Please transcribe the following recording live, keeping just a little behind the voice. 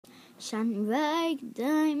shine like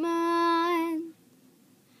diamond.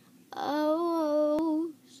 Oh,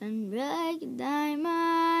 shine like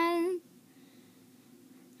diamond.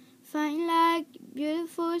 Fine like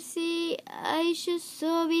beautiful sea, I should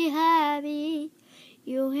so be happy.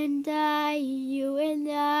 You and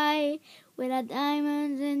I, with our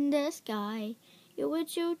diamonds in the sky. You would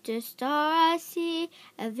shoot the star I see,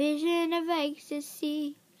 a vision of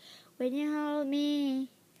ecstasy. When you hold me,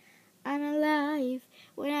 I'm alive.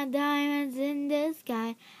 When our diamonds in the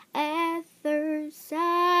sky, at first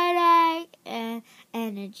sight, like an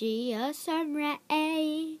energy of sun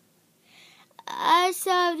ray. I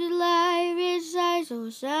saw the light inside, so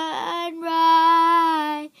shine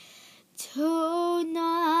bright.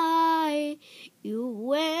 Tonight,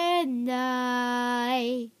 you and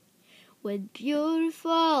I, with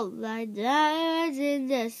beautiful like diamonds in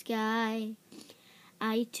the sky.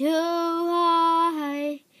 I too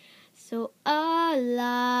high, so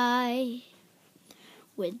alive,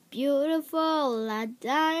 with beautiful like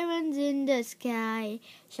diamonds in the sky.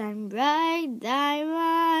 Shine bright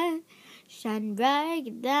diamond, shine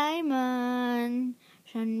bright diamond,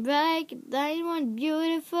 shine bright diamond,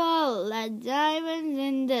 beautiful like diamonds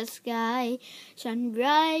in the sky. Shine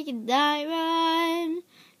bright diamond,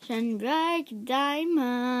 shine bright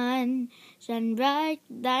diamond, shine bright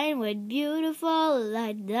diamond, beautiful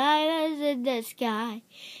like diamonds in the sky.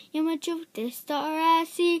 You're my truth, the star I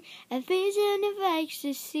see, a vision of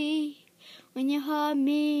ecstasy. When you hold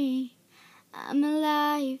me, I'm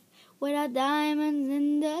alive, with our diamonds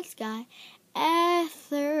in the sky. At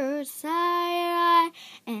first sight,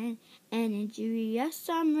 an energy of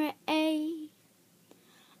summer ray.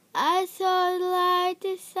 I saw the light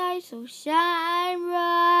inside, so shine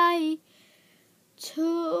bright.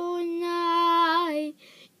 Tonight,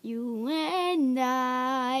 you and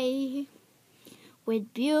I,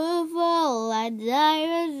 with beautiful like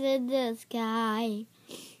diamonds in the sky.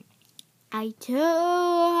 I too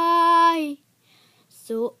high,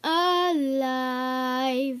 so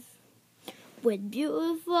alive, with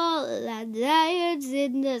beautiful like diamonds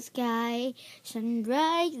in the sky. Shine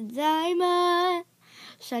bright diamond,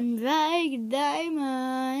 shine bright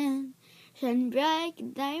diamond, shine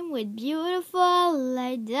bright diamond, with beautiful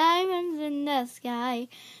like diamonds in the sky.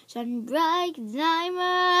 Shine bright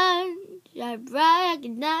diamond, shine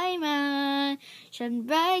bright diamond, shine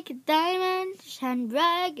bright diamond, shine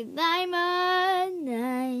bright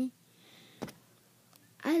diamond.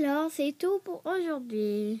 Alors, c'est tout pour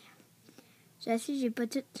aujourd'hui. Je sais, j'ai pas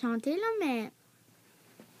tout chanté là, mais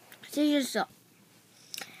c'est juste ça.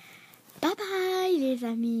 Bye bye les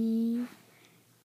amis.